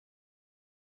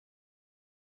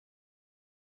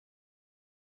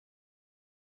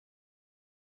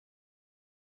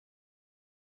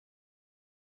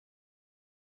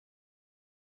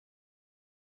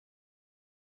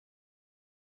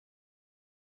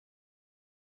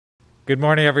Good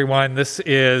morning, everyone. This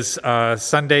is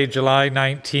Sunday, July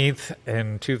 19th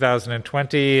in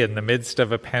 2020, in the midst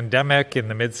of a pandemic, in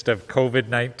the midst of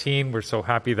COVID-19. We're so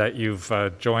happy that you've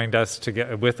joined us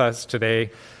with us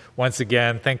today. Once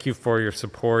again, thank you for your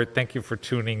support. Thank you for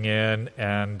tuning in.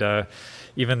 And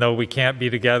even though we can't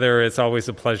be together, it's always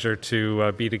a pleasure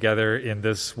to be together in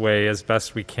this way as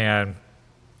best we can.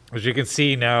 As you can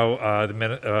see now,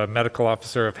 the medical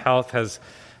officer of health has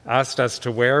asked us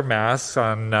to wear masks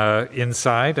on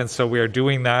inside, and so we are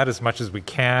doing that as much as we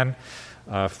can.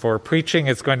 For preaching,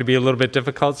 it's going to be a little bit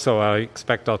difficult, so I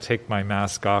expect I'll take my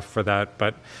mask off for that,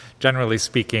 but generally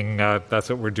speaking,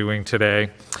 that's what we're doing today.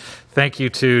 Thank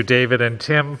you to David and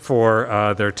Tim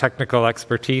for their technical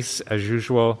expertise, as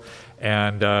usual,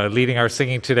 and leading our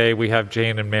singing today, we have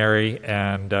Jane and Mary,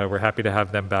 and we're happy to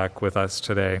have them back with us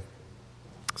today.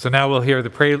 So now we'll hear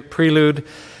the prelude,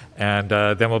 and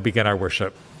then we'll begin our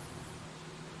worship.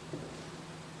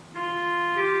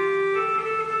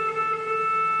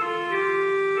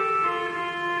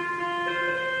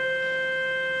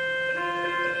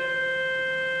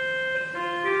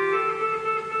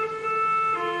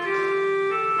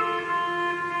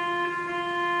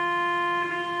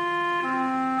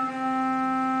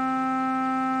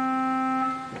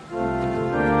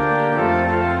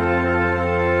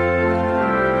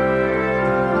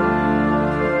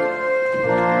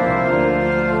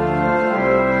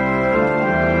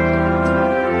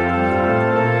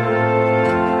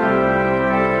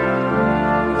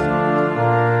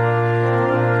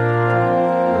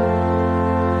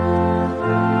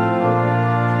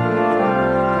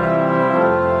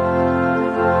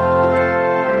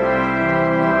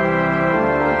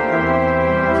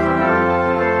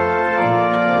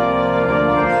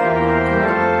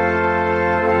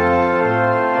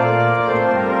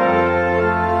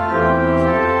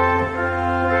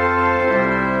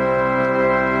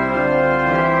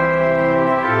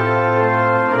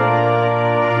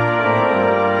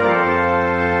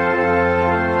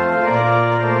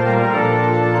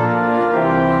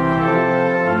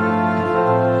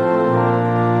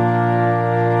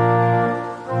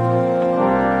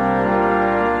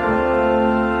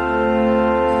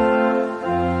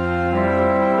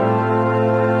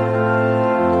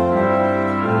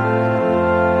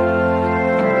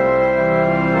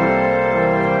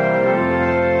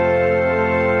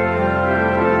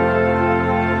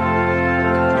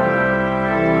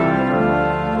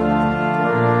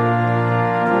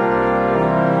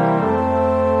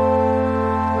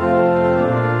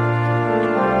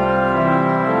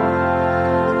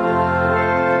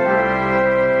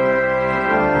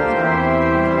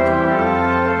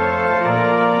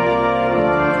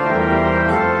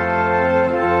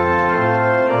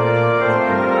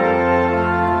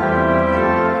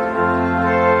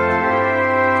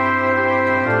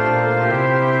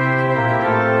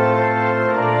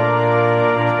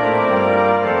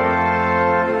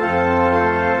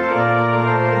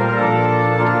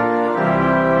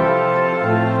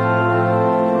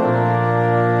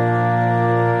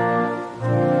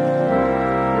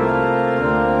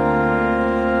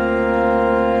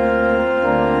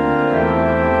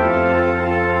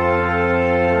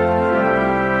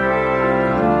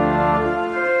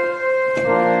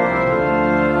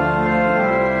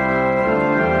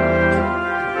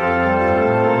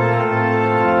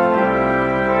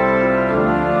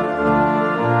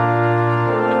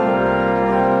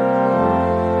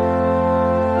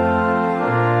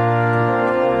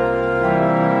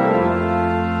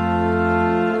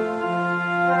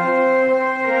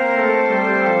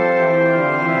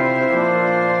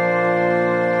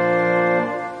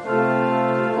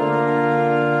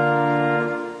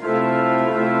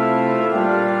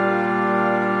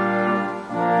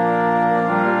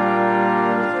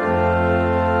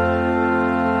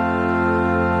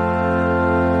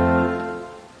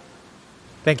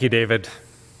 Thank you, David.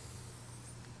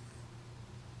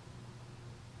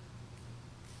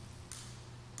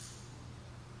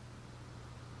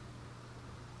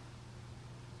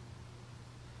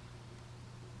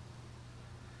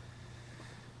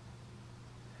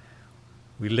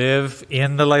 We live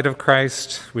in the light of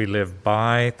Christ. We live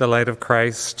by the light of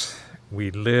Christ.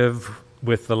 We live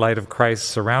with the light of Christ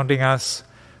surrounding us,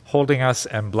 holding us,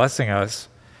 and blessing us.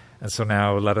 And so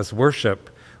now let us worship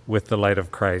with the light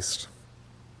of Christ.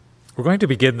 We're going to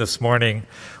begin this morning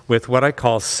with what I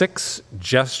call 6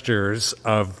 gestures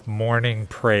of morning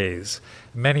praise.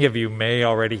 Many of you may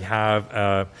already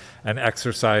have an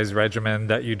exercise regimen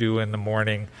that you do in the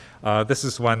morning. This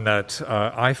is one that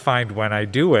I find when I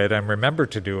do it and remember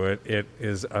to do it, it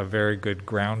is a very good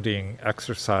grounding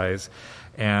exercise.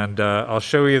 And I'll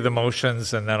show you the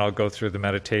motions, and then I'll go through the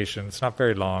meditation. It's not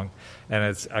very long, and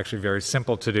it's actually very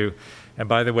simple to do. And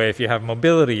by the way, if you have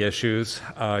mobility issues,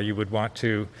 you would want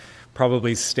to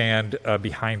probably stand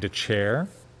behind a chair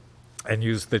and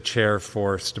use the chair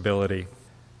for stability.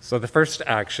 So the first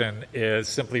action is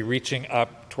simply reaching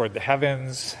up toward the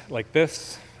heavens like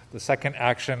this. The second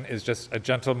action is just a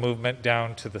gentle movement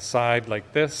down to the side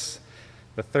like this.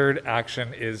 The third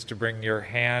action is to bring your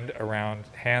hands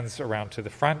around to the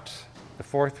front. The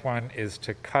fourth one is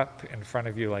to cup in front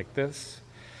of you like this.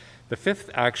 The fifth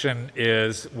action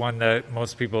is one that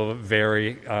most people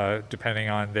vary depending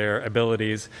on their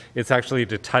abilities. It's actually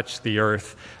to touch the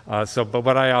earth. But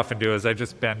what I often do is I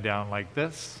just bend down like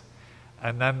this.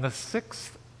 And then the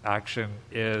sixth action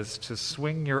is to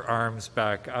swing your arms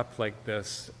back up like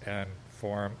this and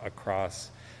form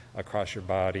across your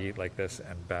body like this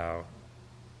and bow.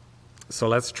 So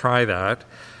let's try that,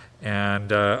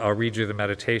 and I'll read you the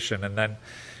meditation, and then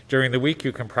during the week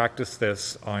you can practice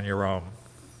this on your own.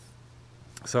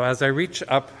 So as I reach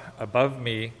up above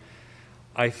me,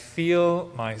 I feel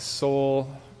my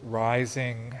soul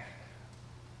rising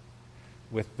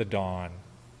with the dawn.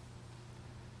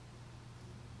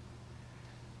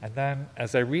 And then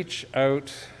as I reach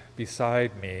out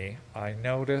beside me, I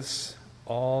notice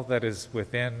all that is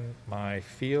within my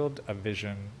field of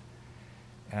vision,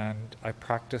 and I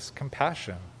practice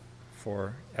compassion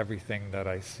for everything that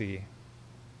I see.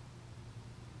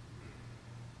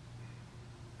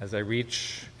 As I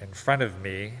reach in front of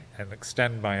me and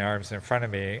extend my arms in front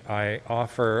of me, I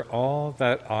offer all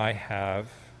that I have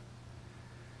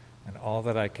and all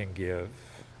that I can give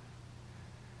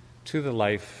to the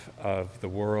life of the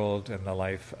world and the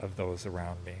life of those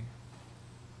around me.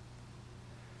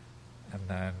 And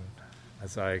then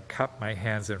as I cup my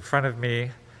hands in front of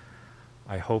me,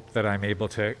 I hope that I'm able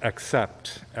to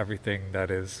accept everything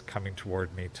that is coming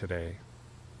toward me today.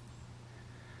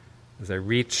 As I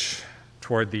reach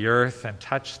toward the earth and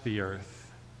touch the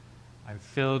earth, I'm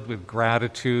filled with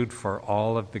gratitude for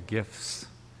all of the gifts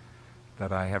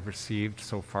that I have received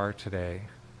so far today.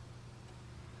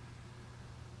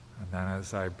 And then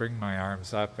as I bring my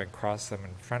arms up and cross them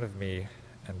in front of me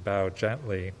and bow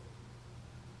gently,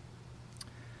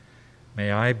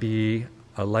 may I be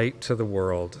a light to the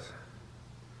world,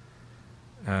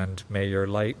 and may your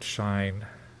light shine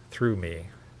through me,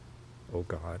 O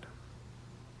God.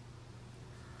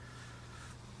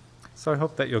 So I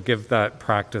hope that you'll give that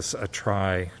practice a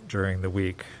try during the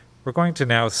week. We're going to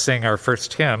now sing our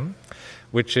first hymn,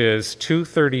 which is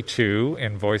 232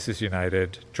 in Voices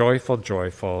United, Joyful,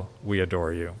 Joyful, We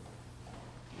Adore You.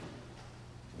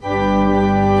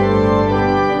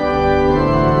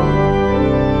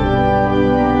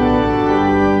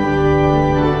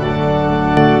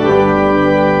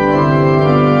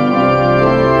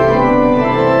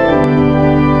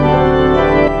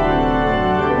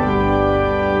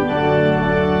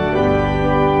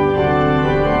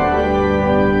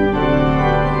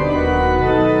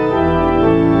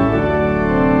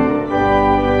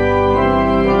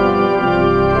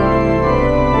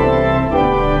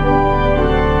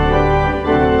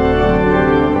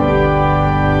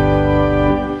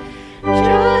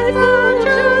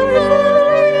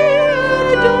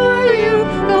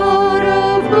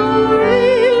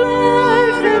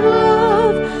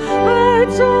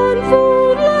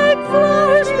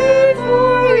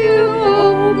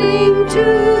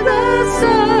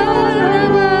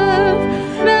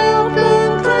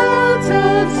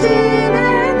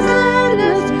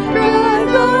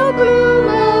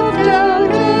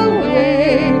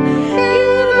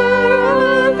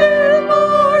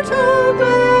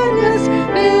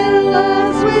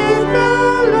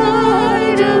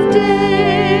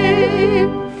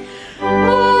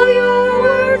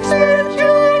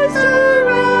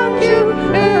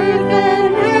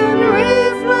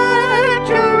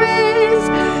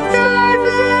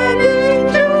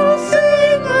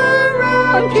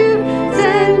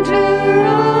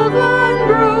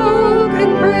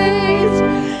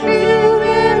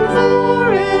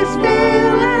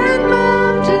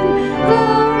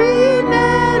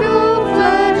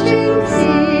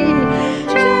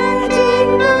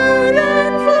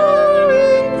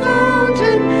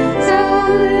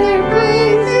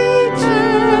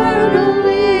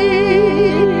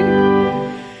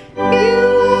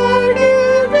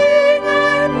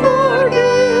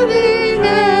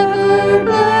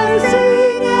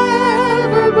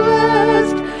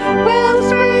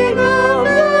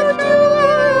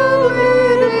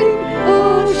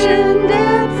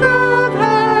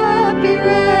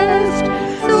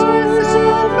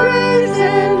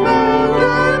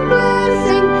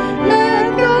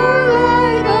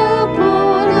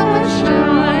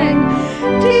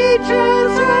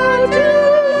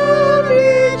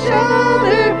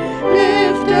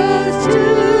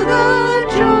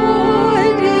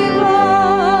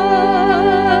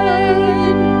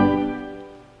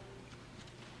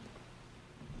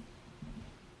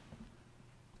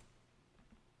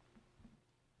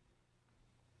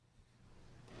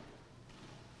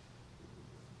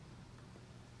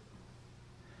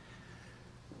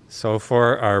 So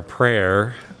for our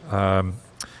prayer, I'm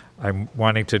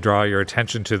wanting to draw your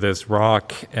attention to this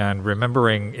rock and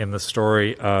remembering in the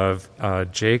story of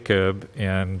Jacob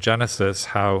in Genesis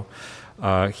how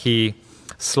he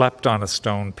slept on a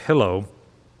stone pillow,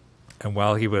 and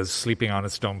while he was sleeping on a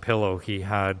stone pillow, he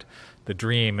had the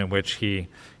dream in which he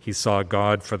saw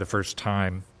God for the first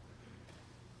time.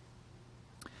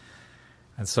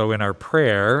 And so in our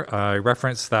prayer, I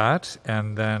reference that,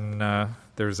 and then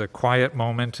there's a quiet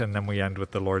moment, and then we end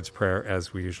with the Lord's Prayer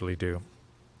as we usually do.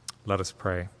 Let us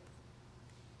pray.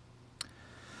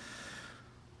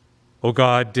 O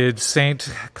God, did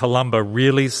Saint Columba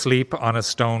really sleep on a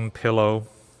stone pillow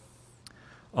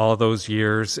all those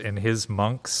years in his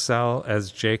monk's cell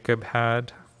as Jacob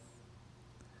had?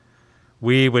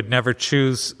 We would never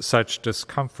choose such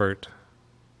discomfort.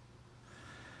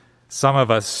 Some of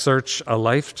us search a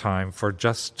lifetime for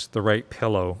just the right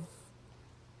pillow.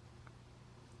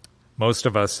 Most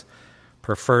of us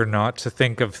prefer not to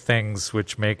think of things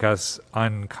which make us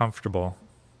uncomfortable.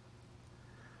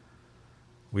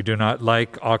 We do not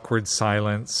like awkward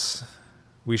silence.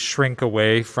 We shrink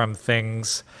away from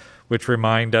things which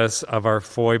remind us of our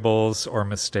foibles or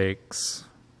mistakes.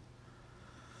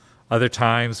 Other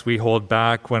times we hold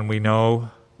back when we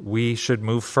know we should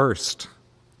move first.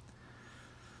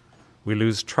 We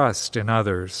lose trust in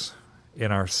others,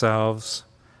 in ourselves,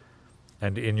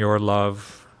 and in your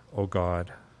love, O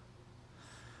God.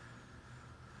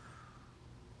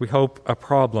 We hope a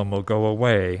problem will go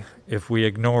away if we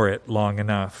ignore it long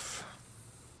enough.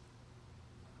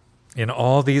 In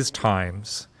all these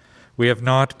times, we have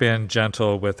not been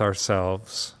gentle with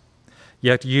ourselves.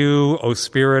 Yet you, O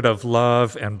Spirit of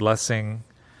love and blessing,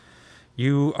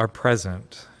 you are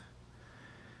present.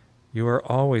 You are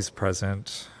always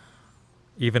present,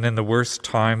 even in the worst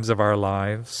times of our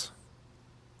lives.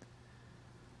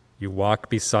 You walk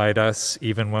beside us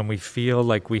even when we feel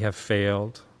like we have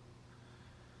failed.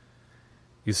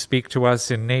 You speak to us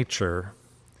in nature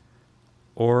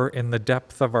or in the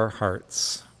depth of our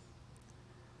hearts.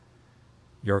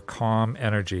 Your calm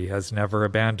energy has never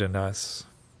abandoned us.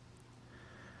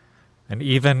 And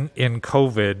even in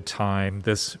COVID time,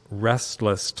 this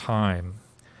restless time,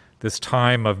 this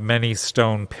time of many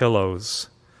stone pillows,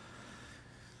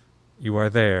 you are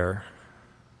there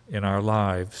in our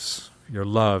lives. Your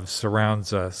love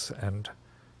surrounds us and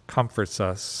comforts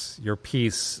us. Your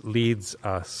peace leads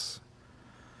us.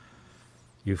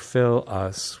 You fill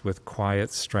us with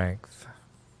quiet strength.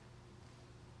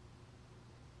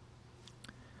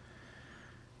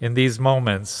 In these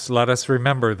moments, let us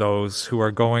remember those who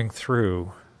are going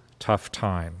through tough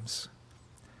times,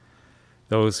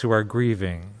 those who are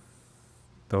grieving,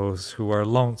 those who are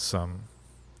lonesome,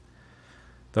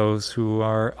 those who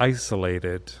are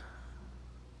isolated,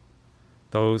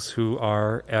 those who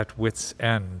are at wit's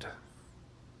end.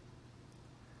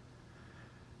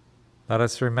 Let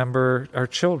us remember our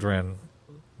children,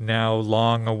 now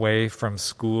long away from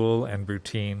school and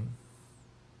routine.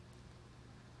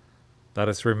 Let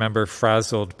us remember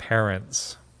frazzled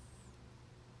parents.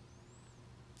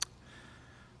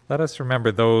 Let us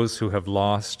remember those who have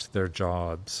lost their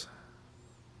jobs.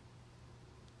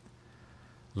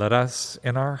 Let us,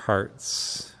 in our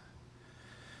hearts,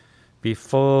 be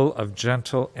full of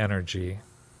gentle energy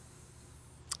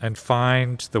and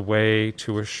find the way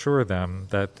to assure them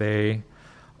that they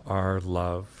are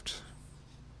loved.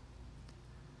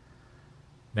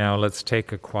 Now let's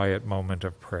take a quiet moment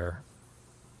of prayer.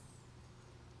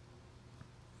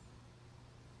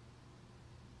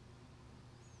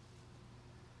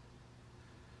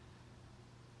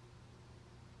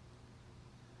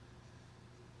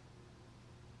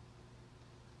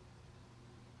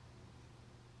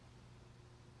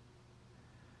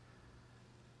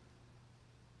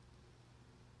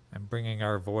 And bringing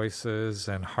our voices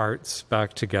and hearts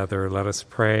back together, let us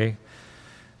pray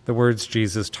the words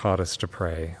Jesus taught us to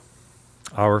pray.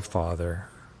 Our Father,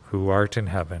 who art in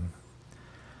heaven,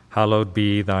 hallowed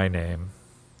be thy name.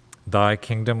 Thy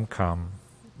kingdom come,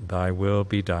 thy will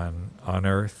be done, on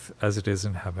earth as it is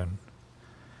in heaven.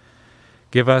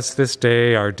 Give us this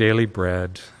day our daily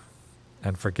bread,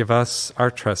 and forgive us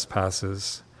our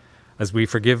trespasses, as we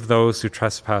forgive those who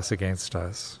trespass against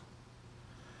us.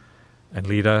 And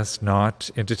lead us not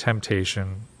into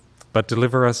temptation, but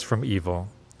deliver us from evil.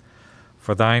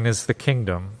 For thine is the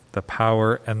kingdom, the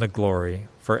power, and the glory,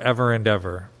 forever and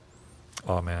ever.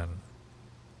 Amen.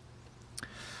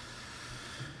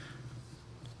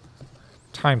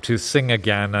 Time to sing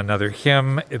again another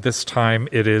hymn. This time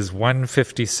it is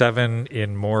 157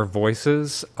 in more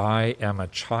voices. I am a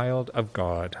child of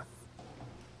God.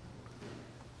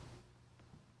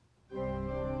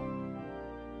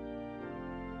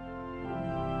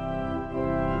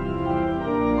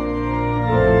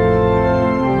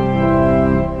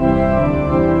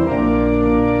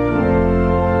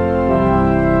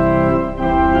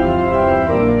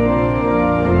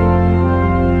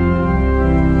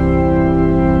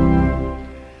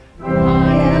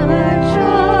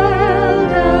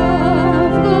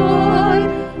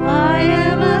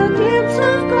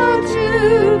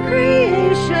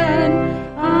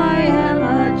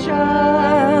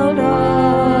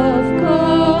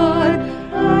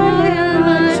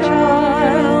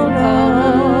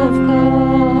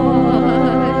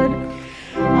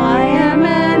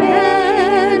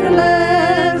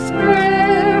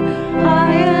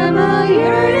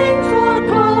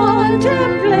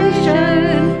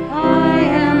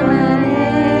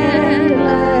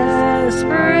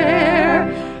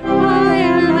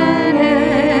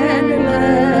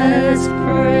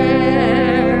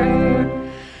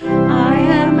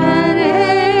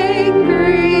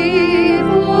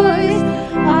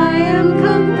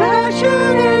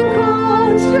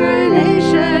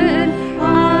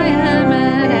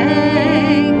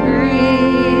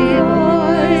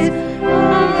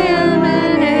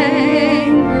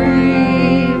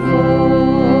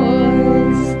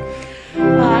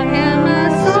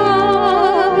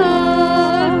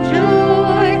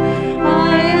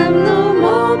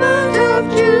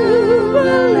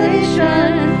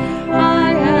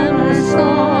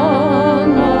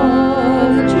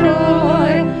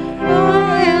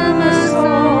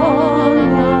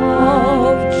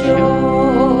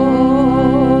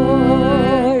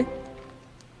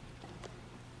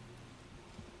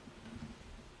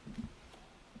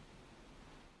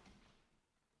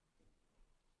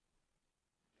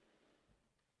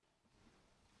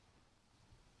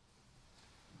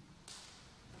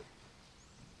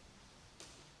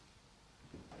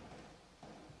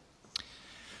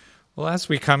 Well, as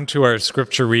we come to our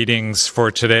scripture readings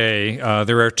for today,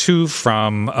 there are two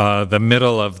from the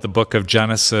middle of the book of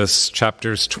Genesis,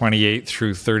 chapters 28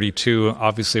 through 32.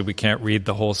 Obviously, we can't read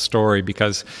the whole story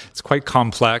because it's quite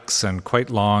complex and quite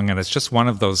long, and it's just one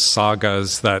of those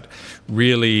sagas that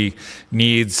really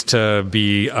needs to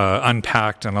be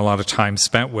unpacked and a lot of time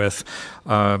spent with.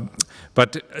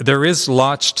 But there is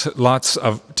lots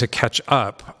to catch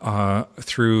up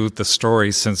through the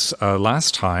story since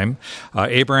last time.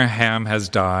 Abraham has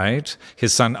died.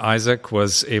 His son Isaac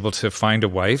was able to find a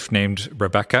wife named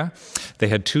Rebekah. They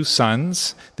had two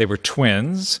sons. They were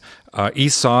twins.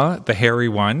 Esau, the hairy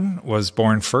one, was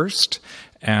born first.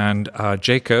 And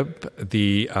Jacob,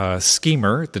 the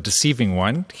schemer, the deceiving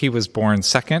one, he was born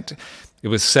second. It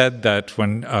was said that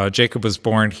when Jacob was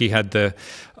born, he had the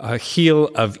heel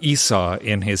of Esau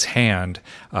in his hand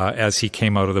as he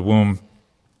came out of the womb.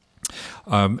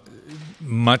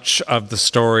 Much of the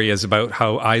story is about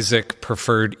how Isaac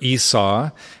preferred Esau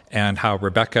and how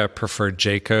Rebekah preferred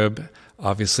Jacob.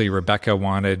 Obviously, Rebekah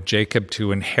wanted Jacob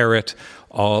to inherit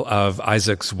all of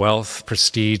Isaac's wealth,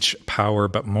 prestige, power,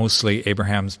 but mostly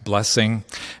Abraham's blessing.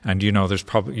 And you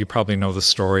probably know the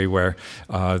story where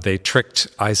they tricked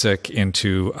Isaac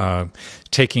into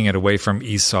taking it away from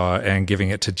Esau and giving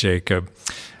it to Jacob.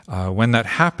 When that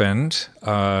happened,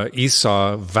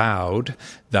 Esau vowed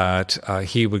that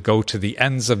he would go to the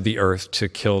ends of the earth to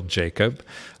kill Jacob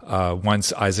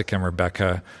once Isaac and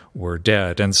Rebekah were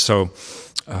dead. And so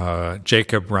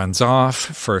Jacob runs off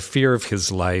for fear of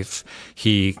his life.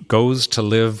 He goes to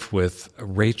live with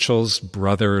Rachel's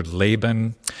brother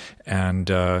Laban, and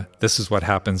this is what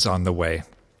happens on the way.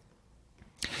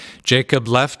 Jacob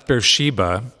left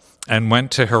Beersheba and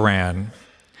went to Haran.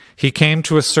 He came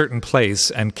to a certain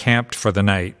place and camped for the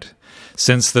night,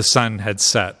 since the sun had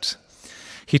set.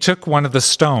 He took one of the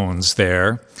stones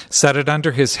there, set it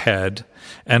under his head,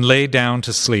 and lay down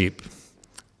to sleep.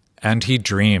 And he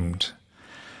dreamed.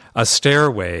 A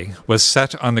stairway was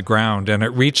set on the ground, and it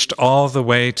reached all the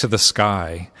way to the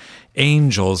sky.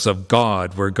 Angels of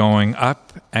God were going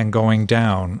up and going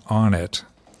down on it.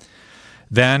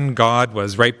 Then God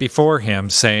was right before him,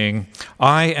 saying,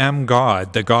 I am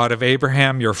God, the God of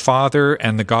Abraham, your father,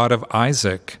 and the God of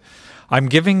Isaac. I'm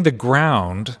giving the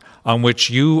ground on which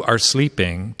you are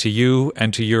sleeping to you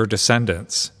and to your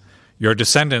descendants. Your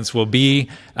descendants will be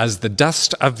as the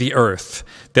dust of the earth.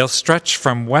 They'll stretch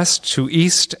from west to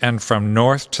east and from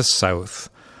north to south.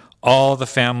 All the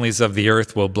families of the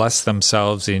earth will bless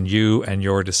themselves in you and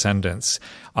your descendants.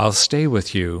 I'll stay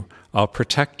with you. I'll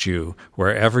protect you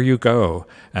wherever you go,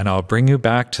 and I'll bring you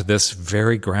back to this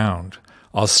very ground.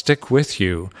 I'll stick with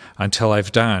you until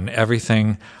I've done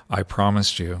everything I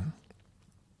promised you.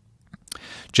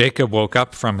 Jacob woke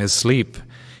up from his sleep.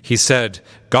 He said,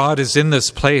 God is in this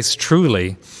place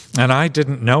truly, and I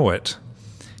didn't know it.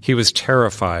 He was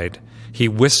terrified. He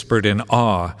whispered in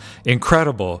awe,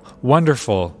 incredible,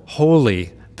 wonderful,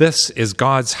 holy. This is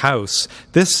God's house.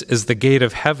 This is the gate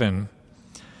of heaven.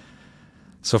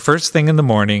 So first thing in the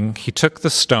morning, he took the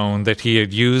stone that he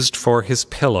had used for his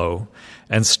pillow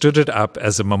and stood it up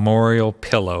as a memorial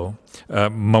pillar,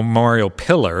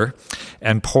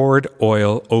 and poured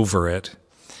oil over it.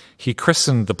 He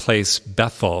christened the place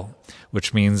Bethel,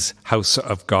 which means house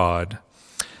of God.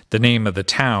 The name of the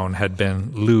town had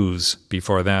been Luz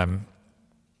before then.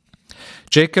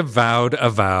 Jacob vowed a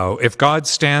vow, if God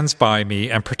stands by me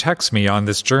and protects me on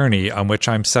this journey on which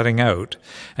I'm setting out,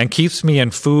 and keeps me in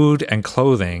food and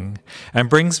clothing, and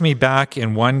brings me back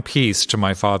in one piece to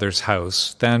my father's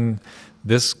house, then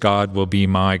this God will be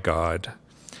my God.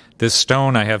 This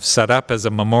stone I have set up as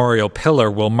a memorial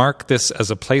pillar will mark this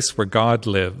as a place where God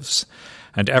lives,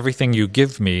 and everything you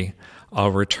give me,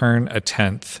 I'll return a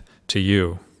tenth to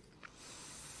you.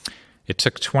 It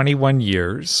took 21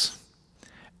 years,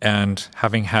 and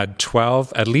having had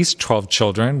at least 12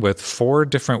 children with 4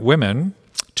 different women,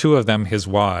 2 of them his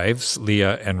wives,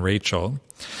 Leah and Rachel,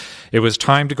 it was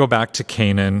time to go back to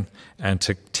Canaan and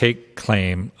to take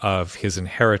claim of his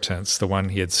inheritance, the one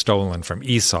he had stolen from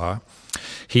Esau.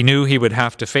 He knew he would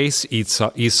have to face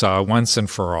Esau once and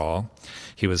for all.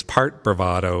 He was part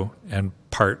bravado and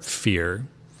part fear.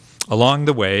 Along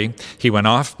the way, he went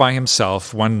off by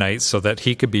himself one night so that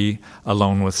he could be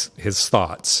alone with his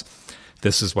thoughts.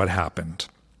 This is what happened.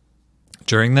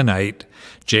 During the night,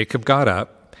 Jacob got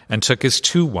up and took his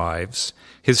 2 wives,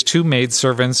 his 2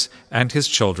 maidservants, and his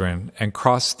children, and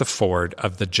crossed the ford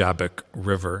of the Jabbok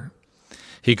River.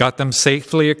 He got them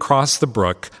safely across the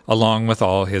brook, along with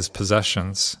all his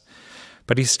possessions.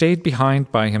 But he stayed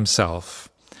behind by himself,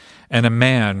 and a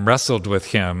man wrestled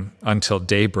with him until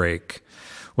daybreak.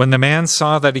 When the man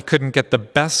saw that he couldn't get the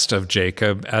best of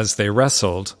Jacob as they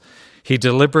wrestled, He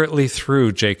deliberately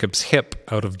threw Jacob's hip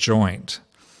out of joint.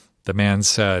 The man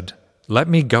said, "Let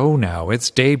me go now, it's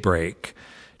daybreak."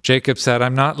 Jacob said,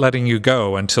 "I'm not letting you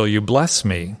go until you bless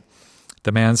me."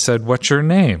 The man said, "What's your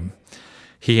name?"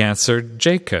 He answered,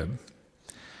 "Jacob."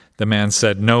 The man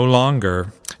said, "No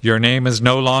longer. Your name is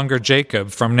no longer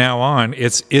Jacob. From now on,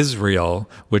 it's Israel,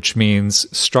 which means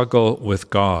struggle with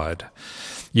God.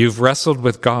 You've wrestled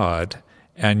with God,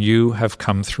 and you have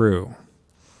come through."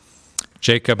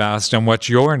 Jacob asked him, "What's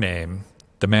your name?"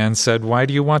 The man said, "Why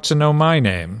do you want to know my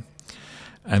name?"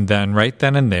 And then, right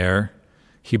then and there,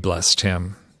 he blessed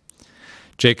him.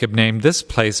 Jacob named this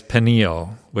place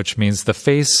Peniel, which means the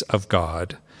face of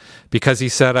God, because he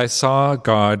said, "I saw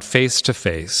God face to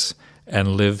face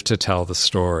and lived to tell the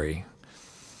story."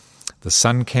 The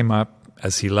sun came up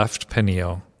as he left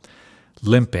Peniel,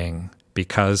 limping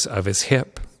because of his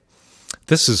hip.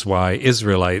 This is why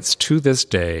Israelites to this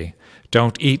day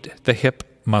don't eat the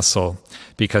hip muscle,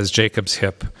 because Jacob's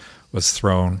hip was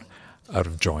thrown out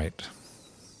of joint.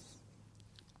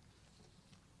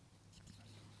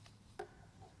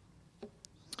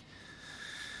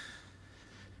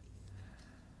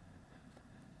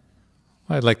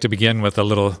 I'd like to begin with a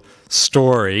little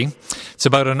story. It's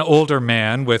about an older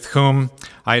man with whom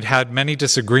I'd had many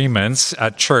disagreements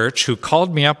at church, who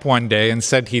called me up one day and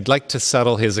said he'd like to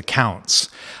settle his accounts.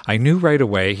 I knew right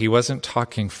away he wasn't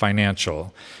talking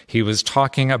financial. He was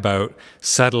talking about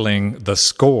settling the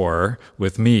score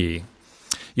with me.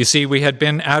 You see, we had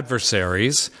been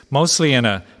adversaries, mostly in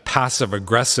a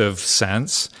passive-aggressive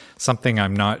sense, something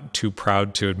I'm not too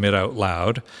proud to admit out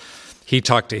loud. He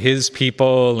talked to his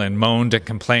people and moaned and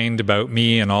complained about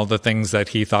me and all the things that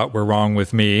he thought were wrong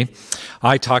with me.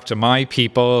 I talked to my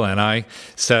people and I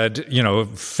said,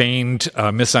 feigned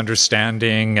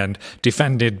misunderstanding and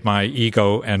defended my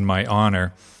ego and my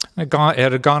honor. It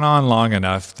had gone on long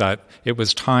enough that it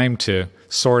was time to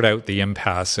sort out the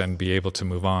impasse and be able to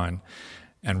move on.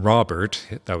 And Robert,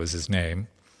 that was his name,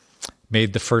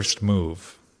 made the first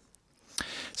move.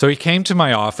 So he came to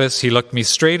my office, he looked me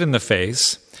straight in the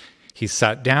face, he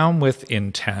sat down with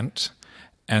intent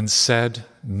and said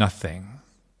nothing.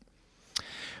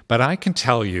 But I can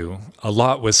tell you a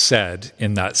lot was said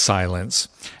in that silence.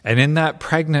 And in that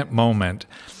pregnant moment,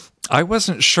 I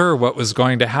wasn't sure what was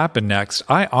going to happen next.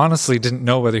 I honestly didn't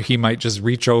know whether he might just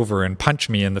reach over and punch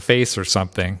me in the face or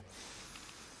something.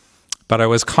 But I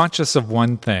was conscious of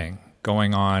one thing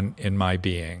going on in my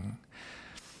being.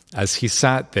 As he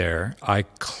sat there, I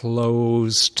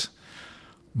closed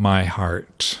my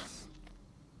heart.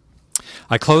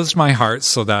 I closed my heart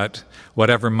so that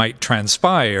whatever might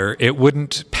transpire, it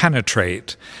wouldn't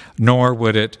penetrate, nor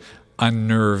would it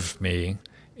unnerve me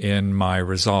in my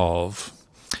resolve.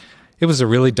 It was a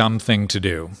really dumb thing to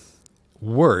do.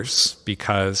 Worse,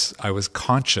 because I was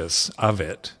conscious of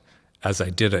it as I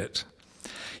did it.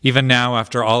 Even now,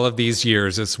 after all of these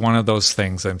years, it's one of those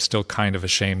things I'm still kind of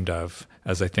ashamed of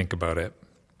as I think about it.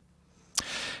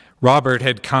 Robert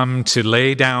had come to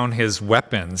lay down his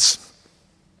weapons.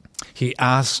 He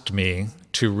asked me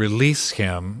to release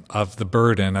him of the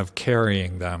burden of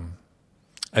carrying them,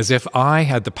 as if I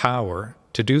had the power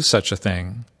to do such a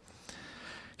thing.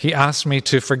 He asked me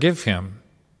to forgive him.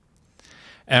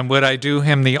 And would I do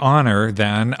him the honor,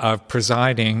 then, of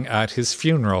presiding at his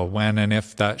funeral when and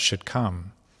if that should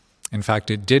come? In fact,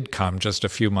 it did come just a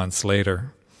few months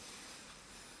later.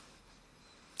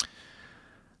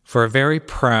 For a very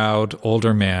proud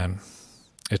older man,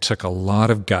 it took a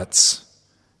lot of guts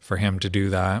for him to do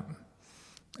that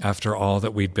after all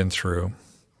that we'd been through.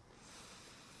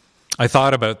 I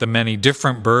thought about the many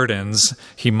different burdens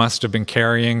he must have been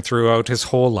carrying throughout his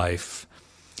whole life.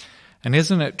 And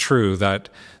isn't it true that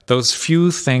those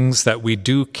few things that we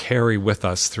do carry with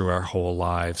us through our whole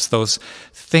lives, those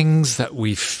things that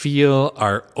we feel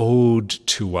are owed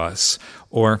to us,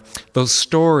 or those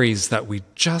stories that we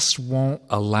just won't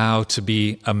allow to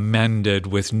be amended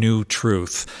with new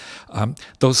truth,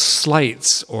 those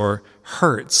slights or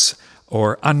hurts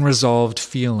or unresolved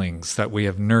feelings that we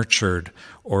have nurtured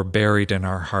or buried in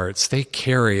our hearts, they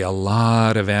carry a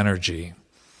lot of energy.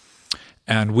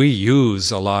 And we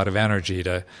use a lot of energy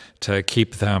to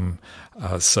keep them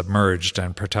submerged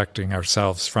and protecting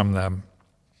ourselves from them.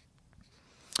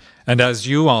 And as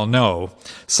you all know,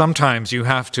 sometimes you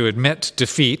have to admit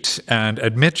defeat and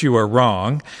admit you are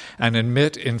wrong and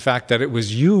admit, in fact, that it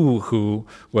was you who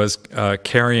was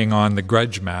carrying on the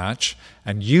grudge match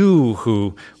and you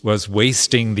who was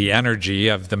wasting the energy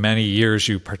of the many years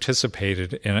you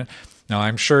participated in it. Now,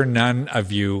 I'm sure none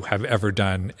of you have ever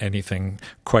done anything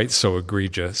quite so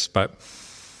egregious, but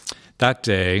that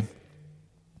day,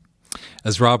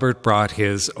 as Robert brought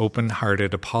his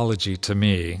open-hearted apology to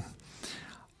me,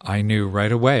 I knew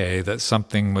right away that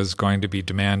something was going to be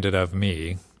demanded of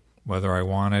me, whether I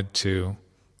wanted to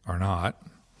or not.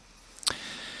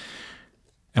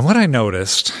 And what I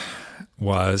noticed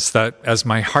was that as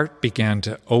my heart began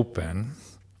to open,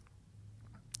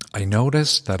 I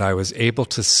noticed that I was able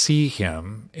to see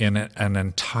him in an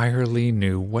entirely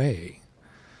new way.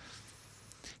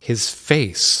 His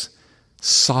face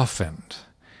softened.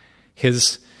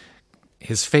 His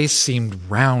face seemed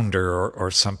rounder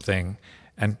or something,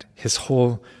 and his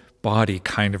whole body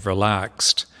kind of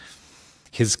relaxed.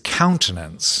 His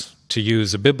countenance, to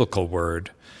use a biblical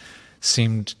word,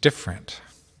 seemed different.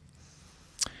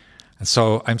 And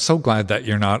so I'm so glad that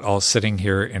you're not all sitting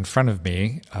here in front of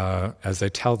me as I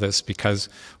tell this, because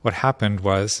what happened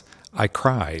was I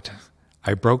cried.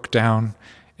 I broke down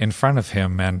in front of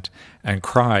him and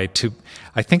cried.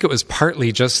 I think it was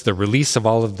partly just the release of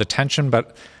all of the tension,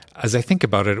 but as I think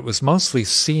about it, it was mostly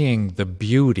seeing the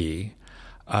beauty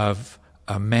of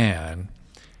a man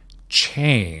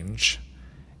change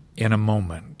in a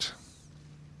moment.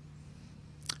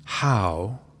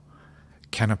 How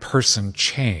can a person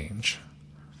change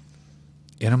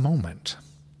in a moment?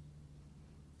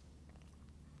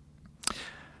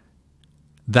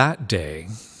 That day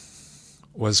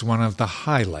was one of the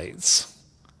highlights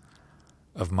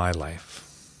of my life.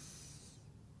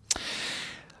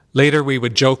 Later, we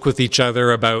would joke with each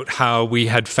other about how we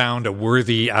had found a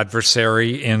worthy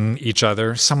adversary in each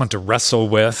other, someone to wrestle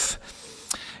with.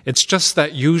 It's just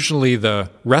that usually the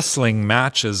wrestling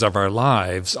matches of our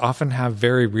lives often have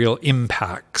very real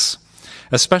impacts,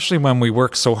 especially when we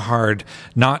work so hard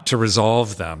not to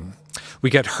resolve them. We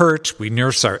get hurt, we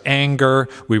nurse our anger,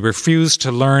 we refuse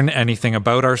to learn anything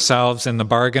about ourselves in the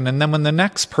bargain, and then when the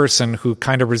next person who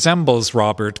kind of resembles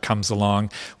Robert comes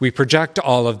along, we project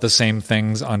all of the same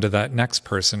things onto that next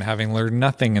person, having learned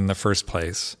nothing in the first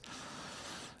place.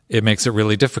 It makes it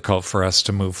really difficult for us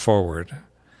to move forward.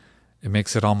 It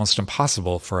makes it almost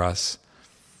impossible for us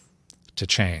to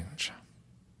change.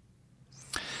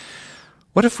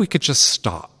 What if we could just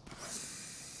stop?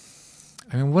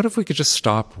 What if we could just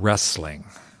stop wrestling?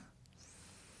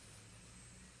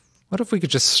 What if we could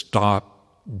just stop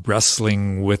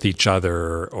wrestling with each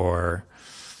other, or,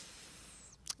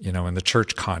 in the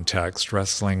church context,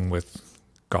 wrestling with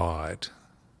God,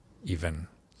 even?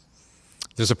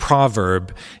 There's a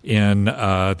proverb in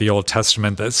the Old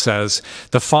Testament that says,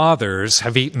 "The fathers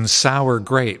have eaten sour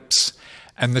grapes,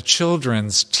 and the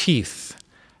children's teeth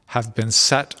have been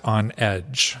set on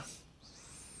edge."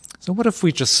 So what if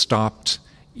we just stopped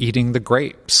eating the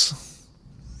grapes?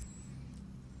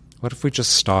 What if we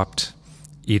just stopped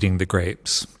eating the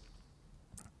grapes?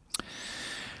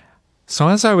 So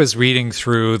as I was reading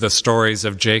through the stories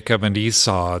of Jacob and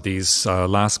Esau these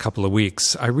last couple of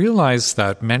weeks, I realized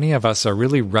that many of us are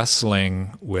really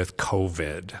wrestling with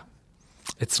COVID.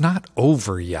 It's not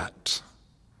over yet.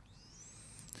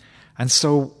 And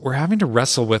so we're having to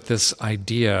wrestle with this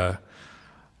idea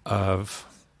of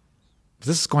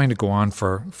this is going to go on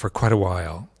for quite a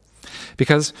while.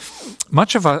 Because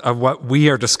much of what we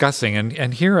are discussing,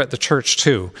 and here at the church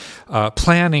too,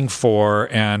 planning for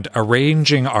and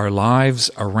arranging our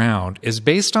lives around, is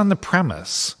based on the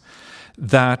premise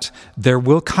that there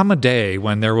will come a day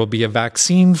when there will be a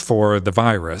vaccine for the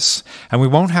virus, and we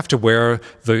won't have to wear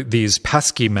these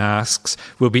pesky masks.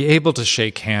 We'll be able to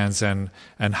shake hands and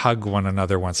hug one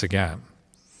another once again.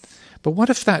 But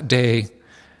what if that day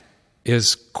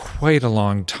is quite a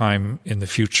long time in the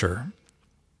future?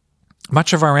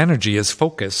 Much of our energy is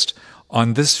focused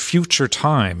on this future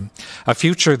time, a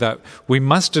future that we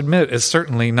must admit is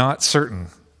certainly not certain.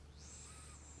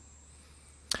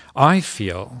 I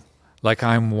feel like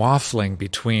I'm waffling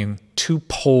between two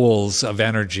poles of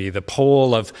energy, the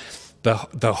pole of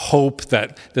the hope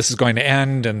that this is going to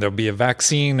end and there'll be a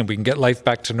vaccine and we can get life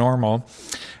back to normal,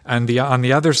 and on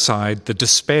the other side, the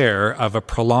despair of a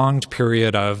prolonged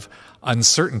period of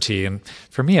uncertainty. And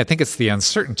for me, I think it's the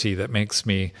uncertainty that makes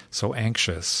me so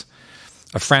anxious.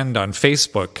 A friend on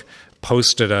Facebook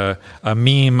posted a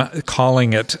meme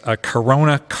calling it a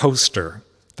Corona coaster,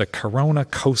 the Corona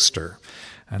coaster.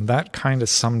 And that kind of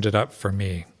summed it up for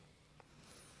me.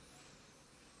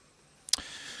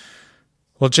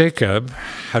 Well, Jacob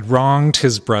had wronged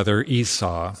his brother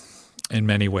Esau in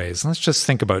many ways. Let's just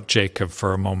think about Jacob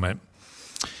for a moment.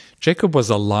 Jacob was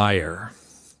a liar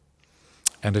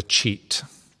and a cheat.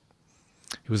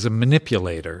 He was a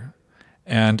manipulator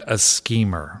and a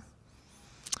schemer.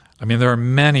 There are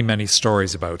many, many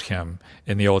stories about him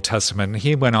in the Old Testament. And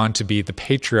he went on to be the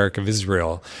patriarch of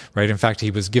Israel, right? In fact, he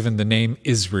was given the name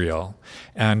Israel.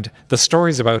 And the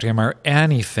stories about him are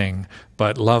anything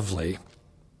but lovely.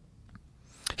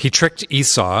 He tricked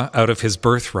Esau out of his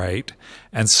birthright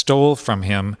and stole from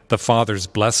him the father's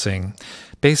blessing.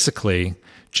 Basically,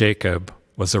 Jacob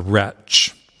was a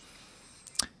wretch.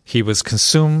 He was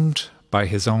consumed by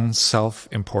his own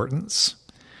self-importance.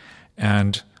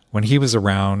 And when he was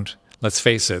around, let's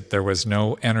face it, there was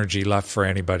no energy left for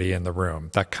anybody in the room,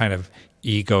 that kind of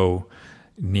ego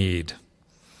need.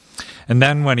 And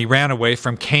then when he ran away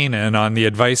from Canaan on the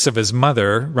advice of his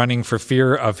mother, running for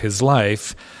fear of his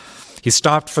life, he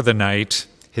stopped for the night,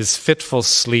 his fitful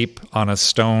sleep on a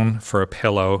stone for a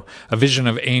pillow, a vision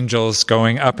of angels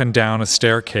going up and down a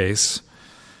staircase.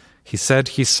 He said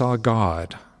he saw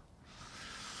God.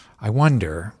 I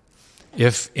wonder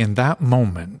if in that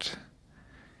moment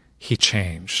he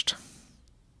changed.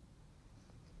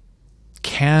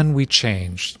 Can we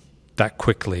change that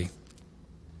quickly?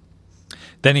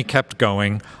 Then he kept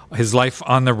going. His life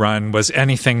on the run was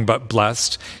anything but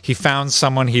blessed. He found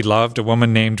someone he loved, a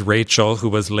woman named Rachel, who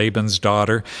was Laban's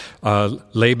daughter.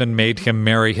 Laban made him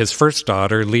marry his first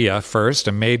daughter, Leah, first,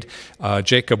 and made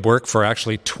Jacob work for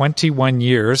actually 21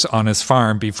 years on his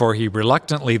farm before he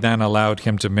reluctantly then allowed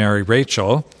him to marry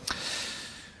Rachel.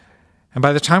 And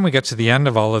by the time we get to the end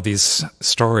of all of these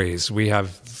stories, we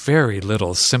have very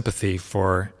little sympathy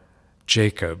for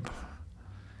Jacob.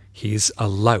 He's a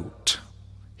lout.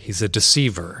 He's a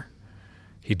deceiver.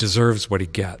 He deserves what he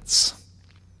gets.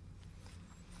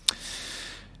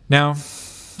 Now,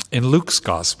 in Luke's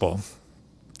gospel,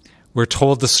 we're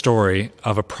told the story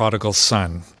of a prodigal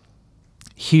son.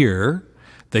 Here,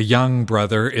 the young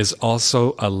brother is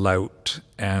also a lout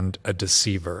and a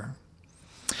deceiver.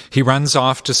 He runs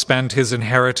off to spend his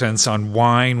inheritance on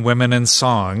wine, women, and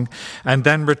song, and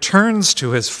then returns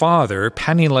to his father,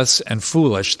 penniless and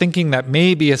foolish, thinking that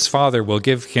maybe his father will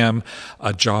give him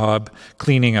a job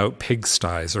cleaning out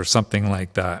pigsties or something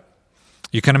like that.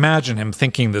 You can imagine him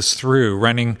thinking this through,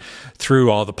 running through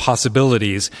all the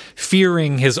possibilities,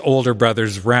 fearing his older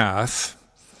brother's wrath,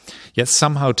 yet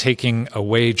somehow taking a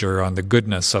wager on the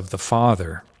goodness of the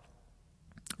father,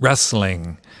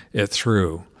 wrestling it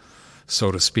through, so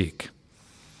to speak.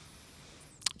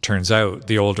 Turns out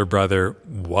the older brother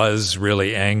was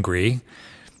really angry,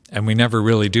 and we never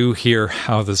really do hear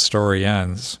how the story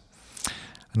ends.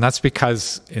 And that's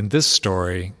because in this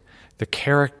story, the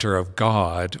character of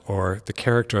God, or the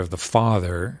character of the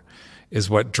Father, is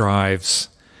what drives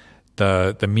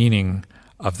the meaning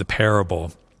of the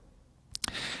parable.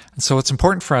 And so it's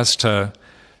important for us to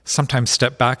sometimes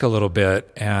step back a little bit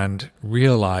and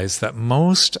realize that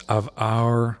most of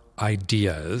our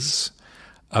ideas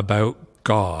about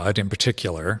God in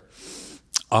particular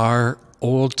are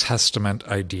Old Testament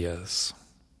ideas.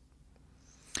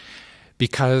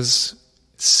 Because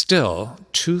still,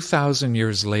 2,000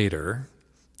 years later,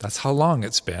 that's how long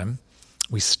it's been,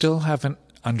 we still haven't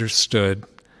understood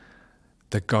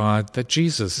the God that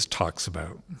Jesus talks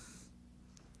about.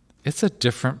 It's a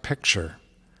different picture.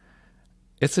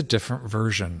 It's a different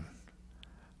version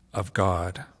of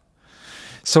God.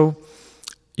 So,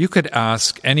 you could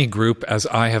ask any group, as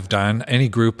I have done, any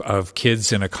group of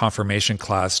kids in a confirmation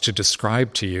class to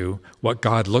describe to you what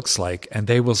God looks like, and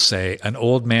they will say an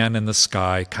old man in the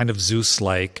sky, kind of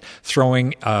Zeus-like,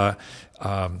 throwing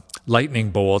lightning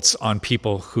bolts on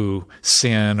people who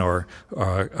sin or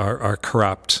are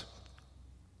corrupt.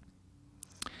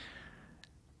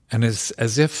 And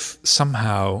as if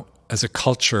somehow, as a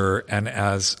culture and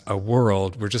as a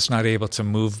world, we're just not able to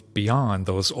move beyond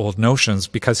those old notions,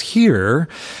 because here,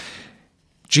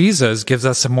 Jesus gives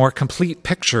us a more complete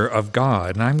picture of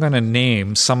God. And I'm going to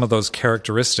name some of those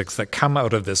characteristics that come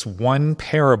out of this one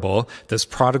parable, this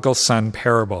prodigal son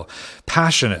parable.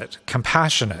 Passionate,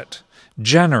 compassionate,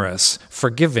 generous,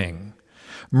 forgiving,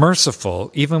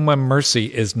 merciful, even when mercy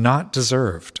is not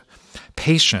deserved,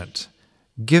 patient,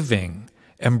 giving,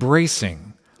 embracing,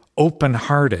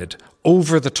 open-hearted,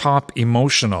 over-the-top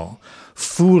emotional,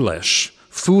 foolish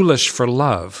for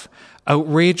love,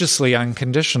 outrageously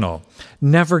unconditional,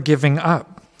 never giving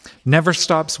up, never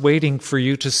stops waiting for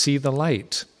you to see the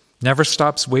light, never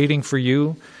stops waiting for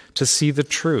you to see the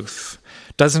truth,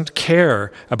 doesn't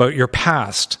care about your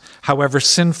past, however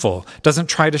sinful, doesn't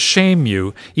try to shame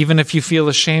you, even if you feel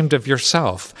ashamed of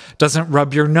yourself, doesn't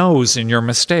rub your nose in your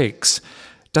mistakes,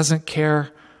 doesn't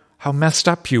care how messed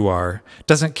up you are,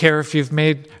 doesn't care if you've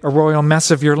made a royal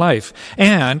mess of your life,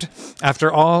 and,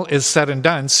 after all is said and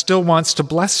done, still wants to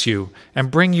bless you and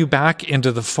bring you back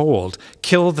into the fold,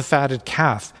 kill the fatted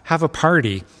calf, have a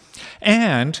party,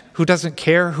 and who doesn't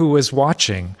care who is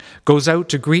watching, goes out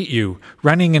to greet you,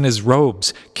 running in his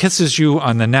robes, kisses you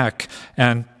on the neck,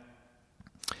 and,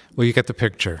 well, you get the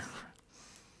picture.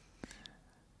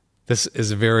 This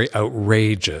is a very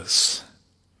outrageous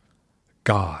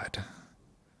God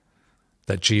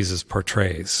that Jesus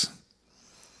portrays.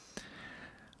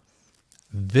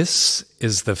 This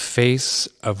is the face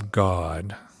of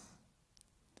God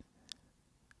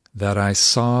that I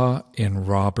saw in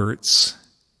Robert's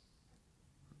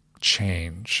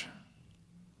change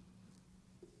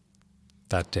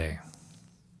that day.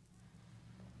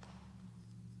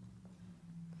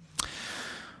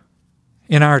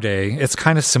 In our day, it's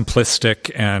kind of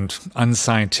simplistic and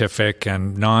unscientific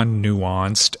and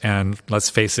non-nuanced and, let's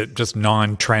face it, just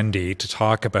non-trendy to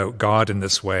talk about God in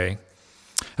this way,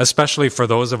 especially for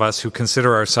those of us who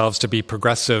consider ourselves to be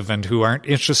progressive and who aren't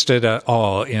interested at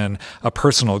all in a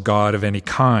personal God of any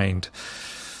kind.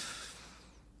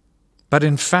 But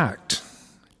in fact,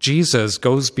 Jesus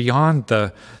goes beyond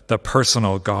the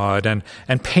personal God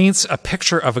and paints a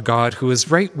picture of a God who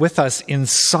is right with us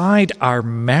inside our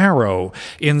marrow,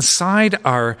 inside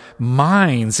our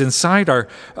minds, inside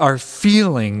our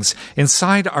feelings,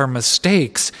 inside our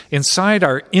mistakes, inside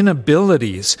our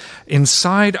inabilities,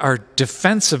 inside our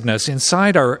defensiveness,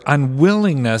 inside our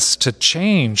unwillingness to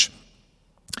change.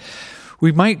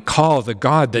 We might call the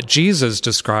God that Jesus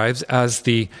describes as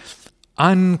the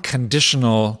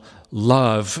unconditional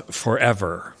love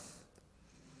forever,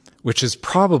 which is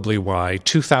probably why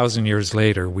 2,000 years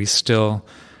later we still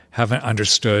haven't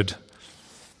understood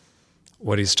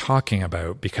what he's talking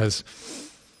about, because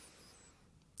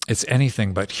it's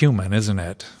anything but human, isn't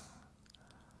it?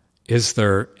 Is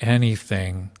there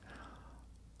anything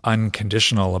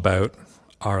unconditional about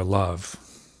our love?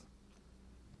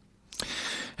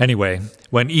 Anyway,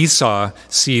 when Esau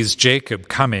sees Jacob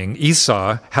coming,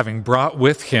 Esau, having brought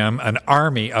with him an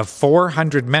army of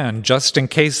 400 men, just in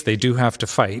case they do have to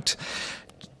fight,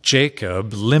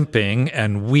 Jacob, limping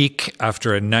and weak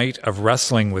after a night of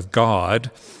wrestling with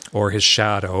God, or his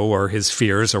shadow, or his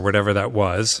fears, or whatever that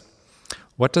was,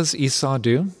 what does Esau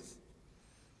do?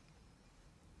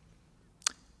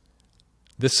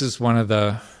 This is one of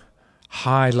the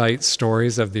highlight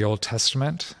stories of the Old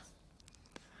Testament.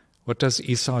 What does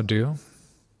Esau do?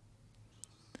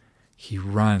 He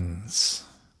runs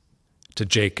to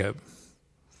Jacob.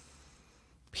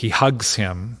 He hugs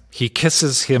him. He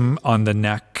kisses him on the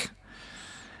neck.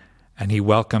 And he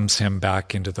welcomes him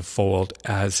back into the fold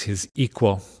as his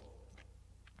equal.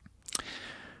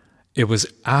 It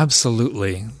was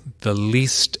absolutely the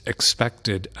least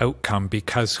expected outcome,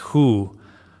 because who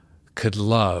could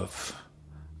love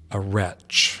a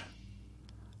wretch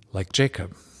like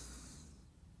Jacob?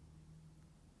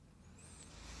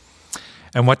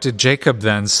 And what did Jacob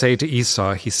then say to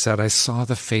Esau? He said, I saw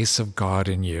the face of God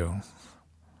in you.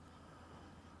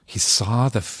 He saw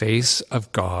the face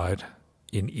of God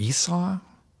in Esau?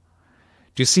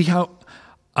 Do you see how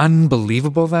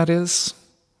unbelievable that is?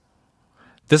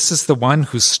 This is the one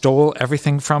who stole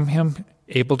everything from him,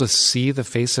 able to see the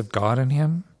face of God in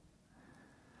him?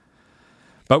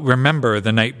 But remember,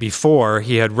 the night before,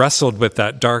 he had wrestled with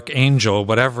that dark angel,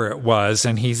 whatever it was,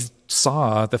 and he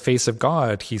saw the face of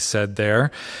God, he said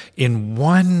there, in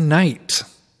one night.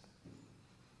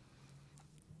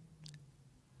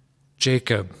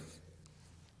 Jacob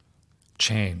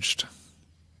changed.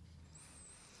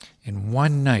 In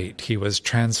one night, he was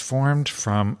transformed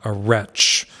from a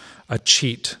wretch, a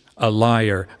cheat, a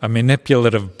liar, a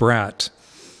manipulative brat,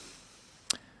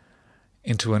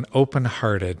 into an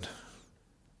open-hearted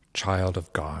child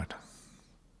of God.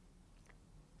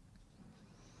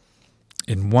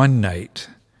 In one night,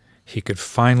 he could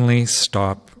finally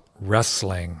stop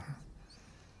wrestling.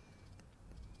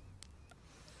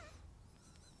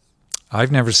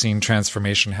 I've never seen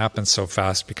transformation happen so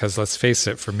fast, because let's face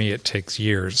it, for me it takes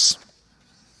years.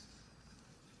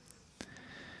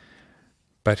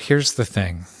 But here's the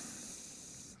thing.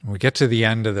 When we get to the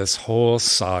end of this whole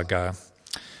saga,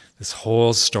 this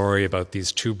whole story about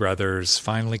these two brothers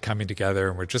finally coming together,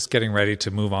 and we're just getting ready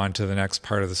to move on to the next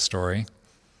part of the story,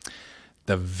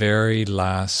 the very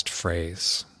last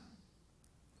phrase,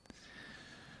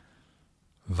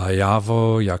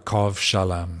 Vayavo Yaakov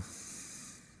Shalem.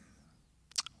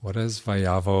 What does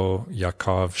Vayavo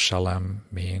Yaakov Shalem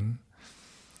mean?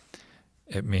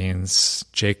 It means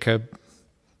Jacob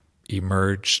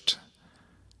emerged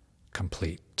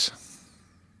complete.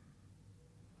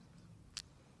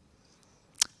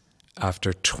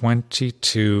 After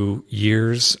 22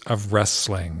 years of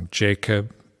wrestling,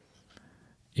 Jacob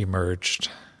emerged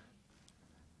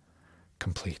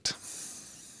complete.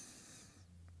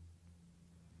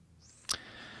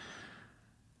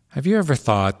 Have you ever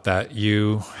thought that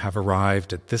you have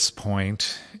arrived at this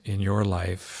point in your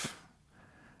life,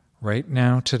 right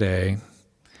now, today,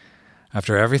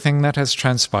 after everything that has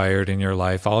transpired in your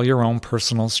life, all your own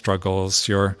personal struggles,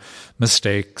 your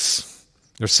mistakes,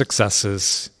 your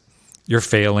successes, your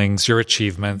failings, your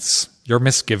achievements, your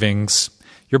misgivings,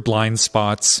 your blind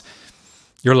spots,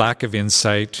 your lack of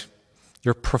insight,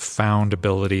 your profound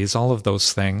abilities, all of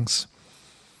those things,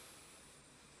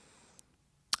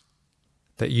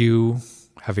 that you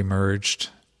have emerged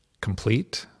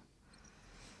complete.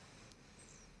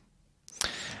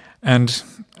 And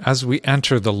as we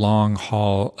enter the long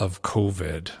haul of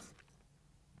COVID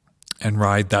and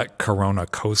ride that Corona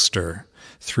coaster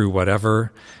through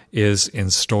whatever is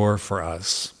in store for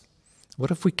us,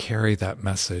 what if we carry that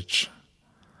message?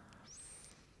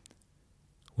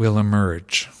 We'll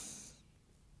emerge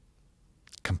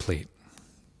complete.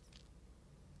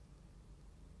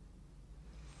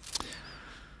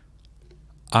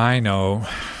 I know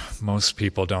most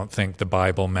people don't think the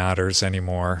Bible matters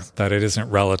anymore, that it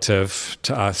isn't relative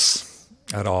to us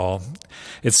at all.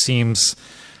 It seems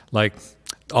like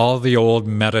all the old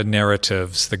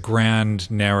meta-narratives, the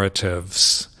grand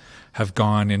narratives, have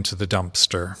gone into the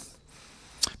dumpster.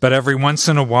 But every once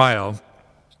in a while,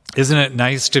 isn't it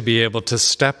nice to be able to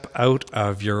step out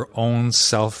of your own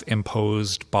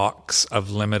self-imposed box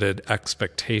of limited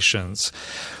expectations,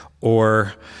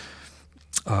 or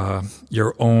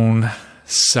your own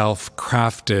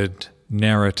self-crafted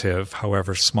narrative,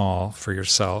 however small, for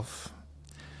yourself,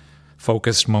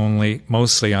 focused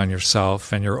mostly on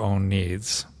yourself and your own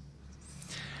needs,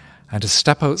 and to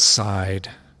step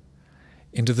outside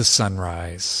into the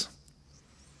sunrise,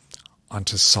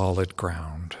 onto solid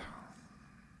ground.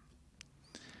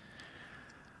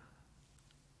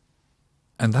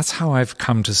 And that's how I've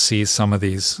come to see some of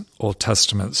these Old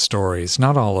Testament stories.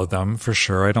 Not all of them, for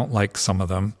sure. I don't like some of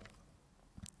them.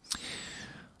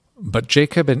 But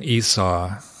Jacob and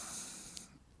Esau,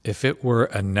 if it were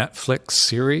a Netflix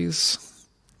series,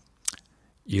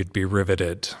 you'd be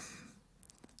riveted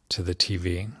to the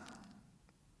TV.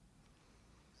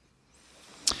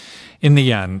 In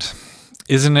the end,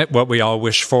 isn't it what we all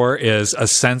wish for is a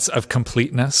sense of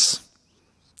completeness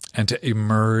and to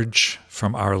emerge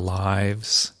from our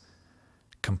lives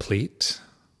complete?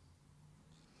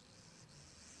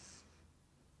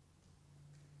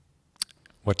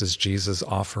 What does Jesus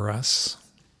offer us?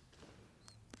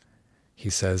 He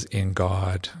says, in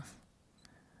God,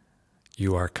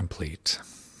 you are complete.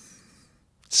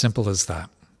 Simple as that.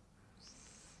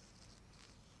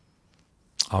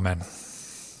 Amen.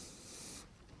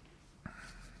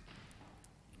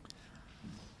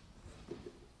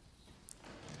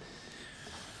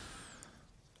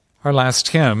 Our last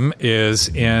hymn is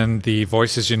in the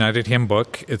Voices United hymn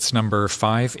book. It's number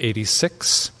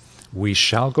 586, We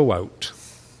Shall Go Out.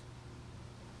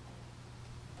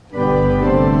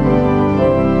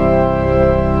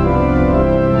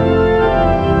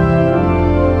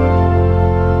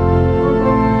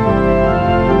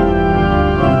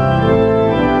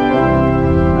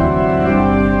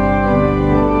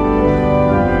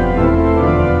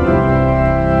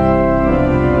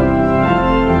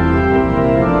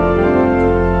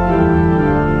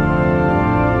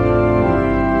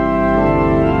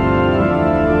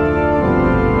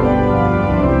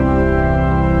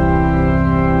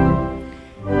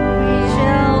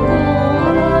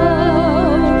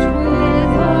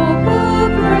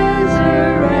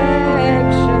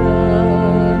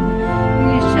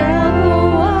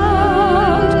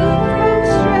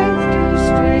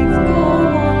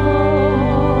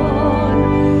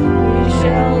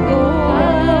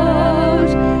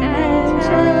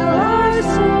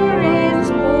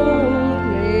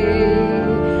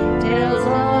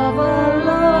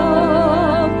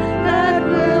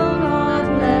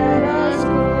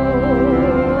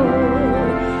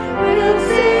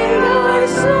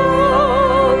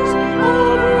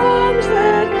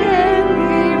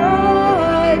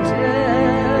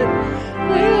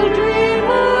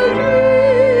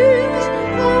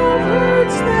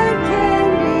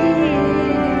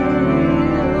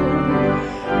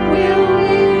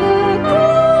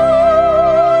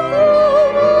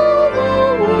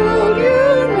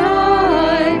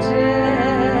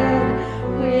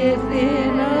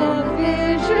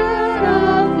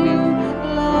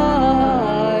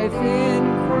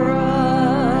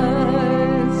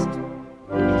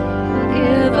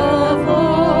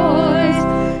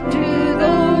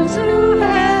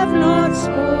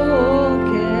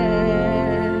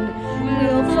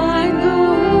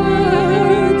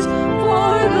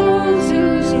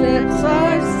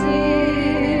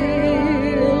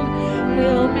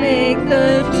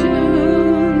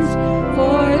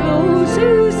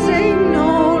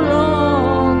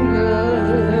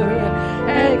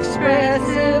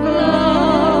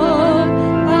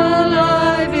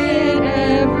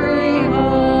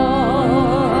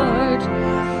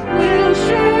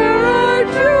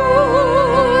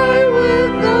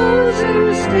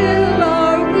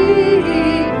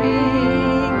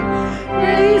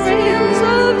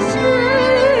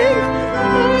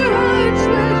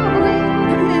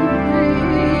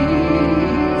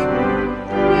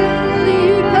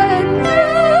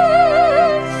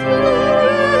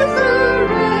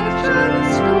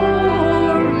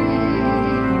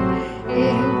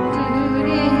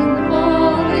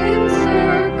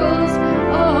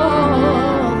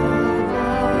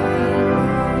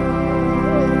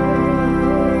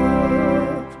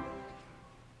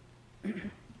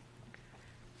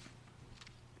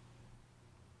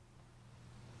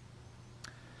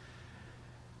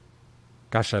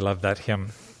 Gosh, I love that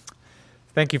hymn.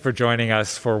 Thank you for joining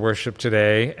us for worship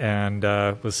today, and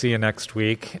we'll see you next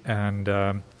week.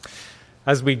 And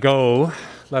as we go,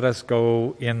 let us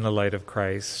go in the light of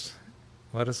Christ.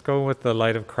 Let us go with the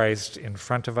light of Christ in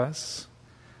front of us,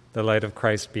 the light of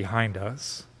Christ behind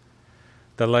us,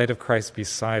 the light of Christ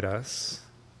beside us,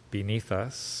 beneath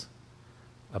us,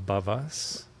 above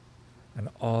us, and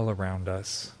all around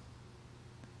us.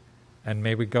 And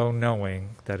may we go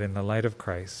knowing that in the light of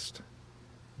Christ,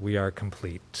 we are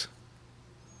complete.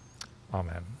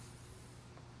 Amen.